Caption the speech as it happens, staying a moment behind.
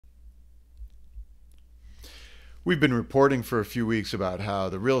We've been reporting for a few weeks about how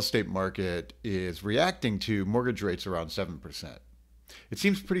the real estate market is reacting to mortgage rates around 7%. It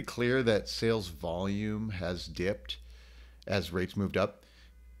seems pretty clear that sales volume has dipped as rates moved up.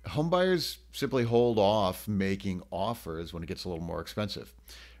 Homebuyers simply hold off making offers when it gets a little more expensive.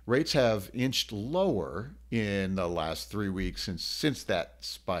 Rates have inched lower in the last 3 weeks since that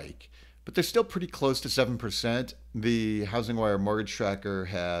spike, but they're still pretty close to 7%. The HousingWire mortgage tracker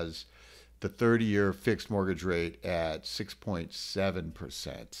has the 30-year fixed mortgage rate at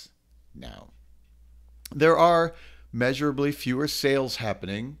 6.7% now. There are measurably fewer sales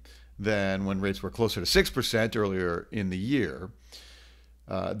happening than when rates were closer to 6% earlier in the year.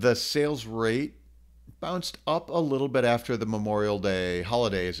 The sales rate bounced up a little bit after the Memorial Day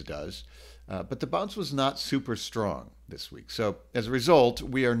holiday, as it does, but the bounce was not super strong this week. So as a result,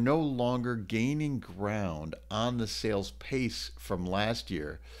 we are no longer gaining ground on the sales pace from last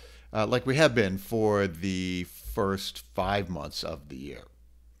year, like we have been for the first 5 months of the year.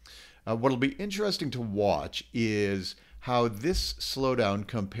 What'll be interesting to watch is how this slowdown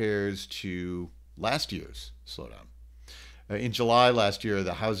compares to last year's slowdown. In July last year,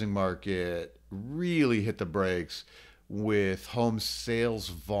 the housing market really hit the brakes with home sales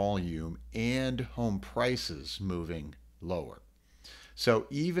volume and home prices moving lower. So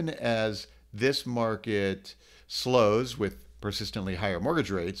even as this market slows with persistently higher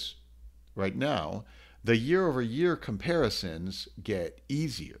mortgage rates right now, the year over year comparisons get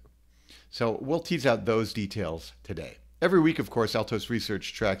easier. So we'll tease out those details today. Every week, of course, Altos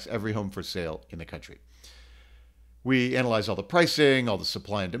Research tracks every home for sale in the country. We analyze all the pricing, all the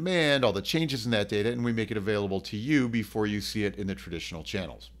supply and demand, all the changes in that data, and we make it available to you before you see it in the traditional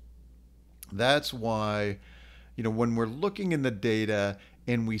channels. That's why, when we're looking in the data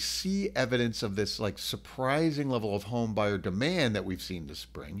and we see evidence of this like surprising level of home buyer demand that we've seen this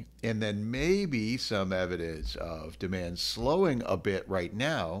spring, and then maybe some evidence of demand slowing a bit right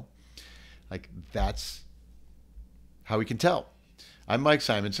now, that's how we can tell. I'm Mike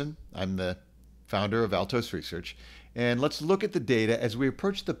Simonsen. I'm the founder of Altos Research. And let's look at the data as we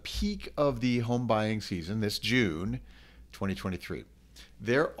approach the peak of the home buying season this June 2023.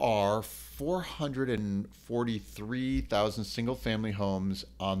 There are 443,000 single family homes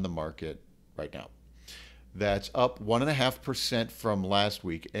on the market right now. That's up 1.5% from last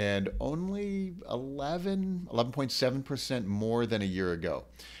week and only 11.7% more than a year ago.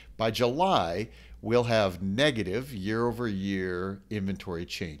 By July, we'll have negative year over year inventory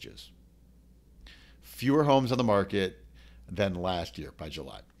changes. Fewer homes on the market than last year by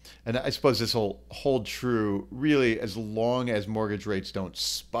July. And I suppose this will hold true really as long as mortgage rates don't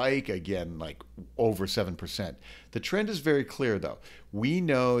spike again, like over 7%. The trend is very clear, though. We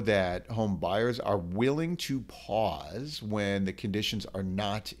know that home buyers are willing to pause when the conditions are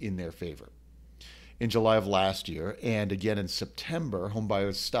not in their favor. In July of last year and again in September, home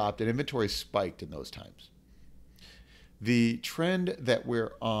buyers stopped and inventory spiked in those times. The trend that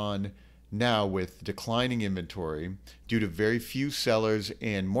we're on now with declining inventory due to very few sellers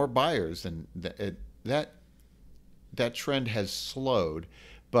and more buyers than that trend has slowed,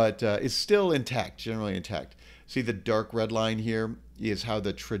 but is still intact, generally intact. See the dark red line here is how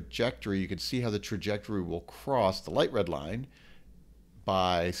the trajectory, you can see how the trajectory will cross the light red line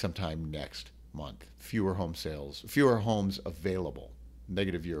by sometime next month. Fewer home sales, fewer homes available,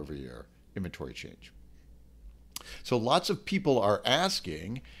 negative year over year inventory change. So lots of people are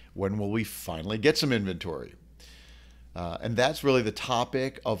asking, when will we finally get some inventory? And that's really the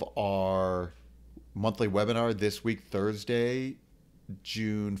topic of our monthly webinar this week, Thursday,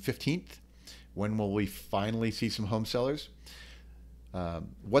 June 15th. When will we finally see some home sellers?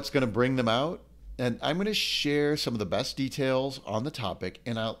 What's going to bring them out? And I'm going to share some of the best details on the topic,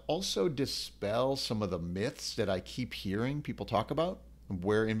 and I'll also dispel some of the myths that I keep hearing people talk about,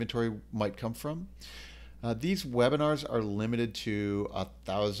 where inventory might come from. These webinars are limited to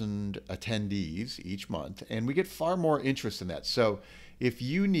 1,000 attendees each month, and we get far more interest in that. So if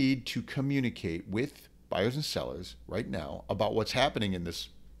you need to communicate with buyers and sellers right now about what's happening in this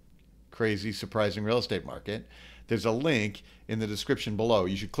crazy, surprising real estate market, there's a link in the description below.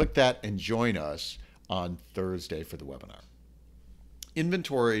 You should click that and join us on Thursday for the webinar.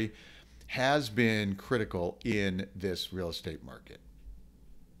 Inventory has been critical in this real estate market.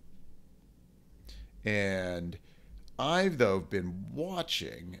 And I've, though, been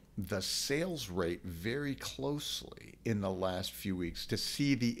watching the sales rate very closely in the last few weeks to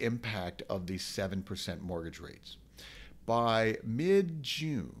see the impact of these 7% mortgage rates. By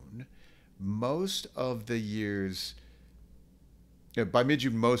mid-June, most of the year's by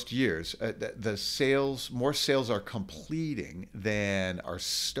mid-June most years, more sales are completing than are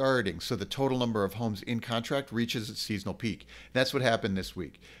starting. So the total number of homes in contract reaches its seasonal peak. That's what happened this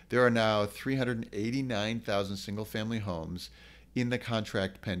week. There are now 389,000 single-family homes in the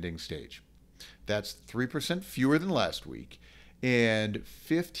contract pending stage. That's 3% fewer than last week and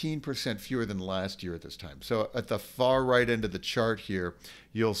 15% fewer than last year at this time. So at the far right end of the chart here,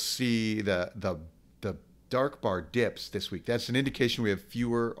 you'll see the dark bar dips this week. That's an indication we have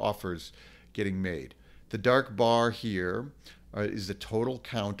fewer offers getting made. The dark bar here is the total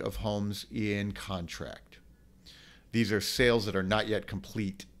count of homes in contract. These are sales that are not yet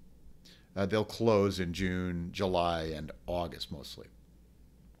complete. They'll close in June, July, and August mostly.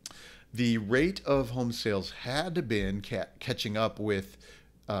 The rate of home sales had been catching up with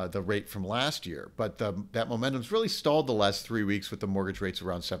the rate from last year, but that momentum's really stalled the last 3 weeks with the mortgage rates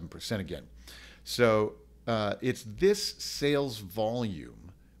around 7% again. So it's this sales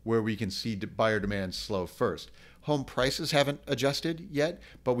volume where we can see buyer demand slow first. Home prices haven't adjusted yet,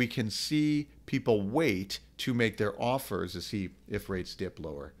 but we can see people wait to make their offers to see if rates dip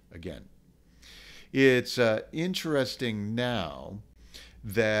lower again. It's interesting now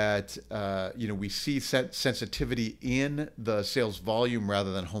that we see sensitivity in the sales volume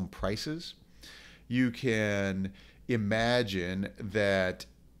rather than home prices. You can imagine that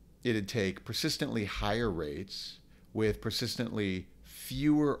it'd take persistently higher rates with persistently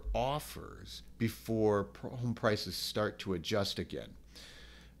fewer offers before home prices start to adjust again.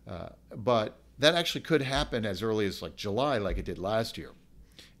 But that actually could happen as early as like July, like it did last year,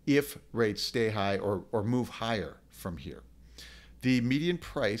 if rates stay high or move higher from here. The median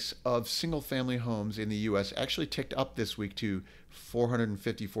price of single-family homes in the U.S. actually ticked up this week to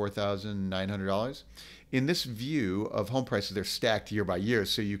 $454,900. In this view of home prices, they're stacked year by year,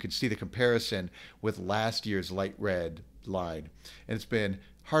 so you can see the comparison with last year's light red line. And it's been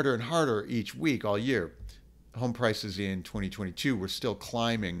harder and harder each week all year. Home prices in 2022 were still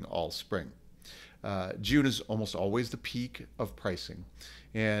climbing all spring. June is almost always the peak of pricing,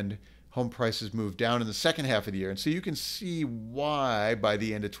 and home prices move down in the second half of the year. And so you can see why by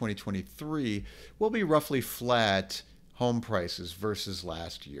the end of 2023, we'll be roughly flat home prices versus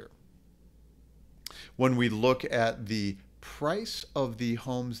last year. When we look at the price of the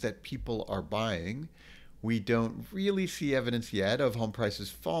homes that people are buying, we don't really see evidence yet of home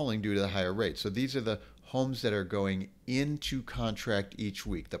prices falling due to the higher rates. So these are the homes that are going into contract each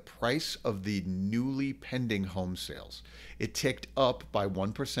week. The price of the newly pending home sales. It ticked up by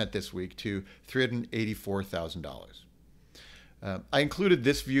 1% this week to $384,000. I included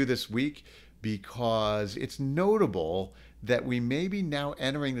this view this week because it's notable that we may be now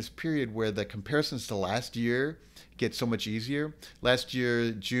entering this period where the comparisons to last year get so much easier. Last year,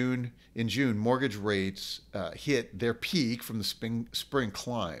 in June, mortgage rates hit their peak from the spring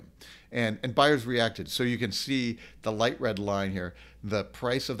climb, and buyers reacted. So you can see the light red line here. The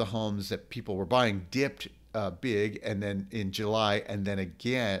price of the homes that people were buying dipped big, and then in July, and then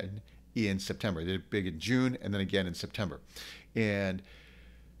again in September. They did big in June, and then again in September. And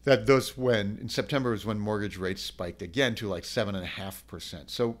in September was when mortgage rates spiked again to like 7.5%.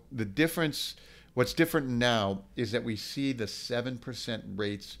 So the difference, what's different now is that we see the 7%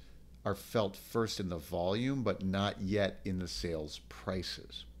 rates are felt first in the volume, but not yet in the sales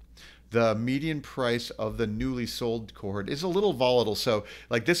prices. The median price of the newly sold cohort is a little volatile. So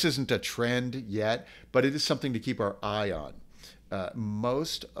like this isn't a trend yet, but it is something to keep our eye on.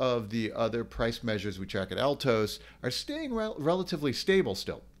 Most of the other price measures we track at Altos are staying relatively stable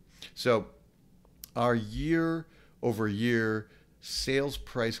still. So our year-over-year sales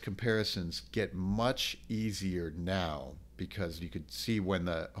price comparisons get much easier now because you could see when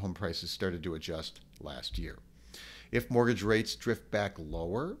the home prices started to adjust last year. If mortgage rates drift back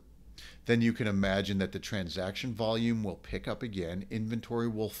lower, then you can imagine that the transaction volume will pick up again, inventory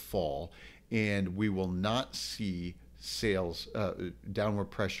will fall, and we will not see sales downward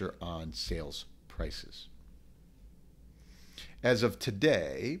pressure on sales prices. As of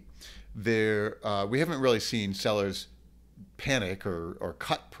today, we haven't really seen sellers panic or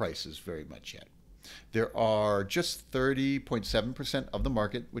cut prices very much yet. There are just 30.7% of the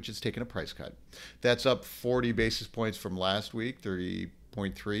market which has taken a price cut. That's up 40 basis points from last week,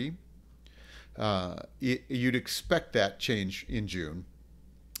 30.3. You'd expect that change in June.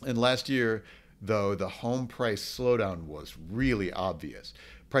 And last year, though, the home price slowdown was really obvious.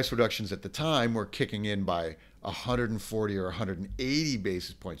 Price reductions at the time were kicking in by 140 or 180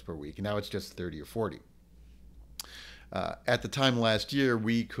 basis points per week. And now it's just 30 or 40. At the time last year,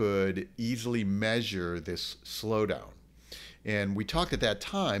 we could easily measure this slowdown. And we talked at that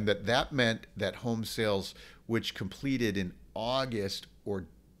time that meant that home sales, which completed in August or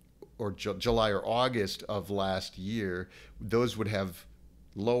July or August of last year, those would have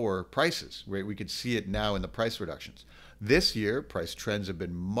lower prices, right? We could see it now in the price reductions. This year, price trends have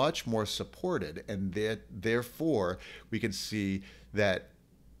been much more supported, and therefore we can see that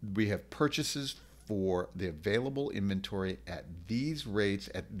we have purchases for the available inventory at these rates,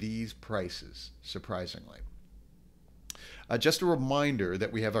 at these prices, surprisingly. Just a reminder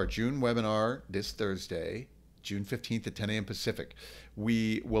that we have our June webinar this Thursday, June 15th at 10 a.m. Pacific.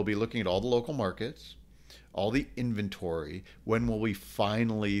 We will be looking at all the local markets, all the inventory, when will we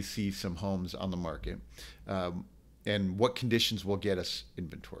finally see some homes on the market, and what conditions will get us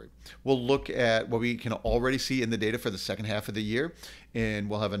inventory. We'll look at what we can already see in the data for the second half of the year, and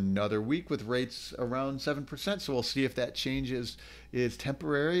we'll have another week with rates around 7%. So we'll see if that change is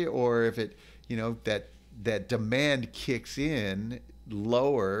temporary, or if it, that demand kicks in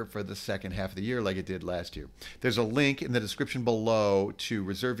lower for the second half of the year like it did last year. There's a link in the description below to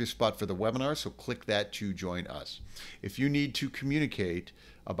reserve your spot for the webinar, so click that to join us. If you need to communicate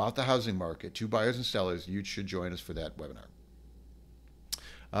about the housing market to buyers and sellers, you should join us for that webinar.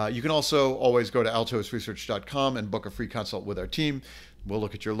 You can also always go to altosresearch.com and book a free consult with our team. We'll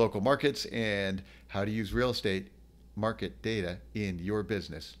look at your local markets and how to use real estate market data in your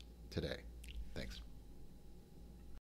business today. Thanks.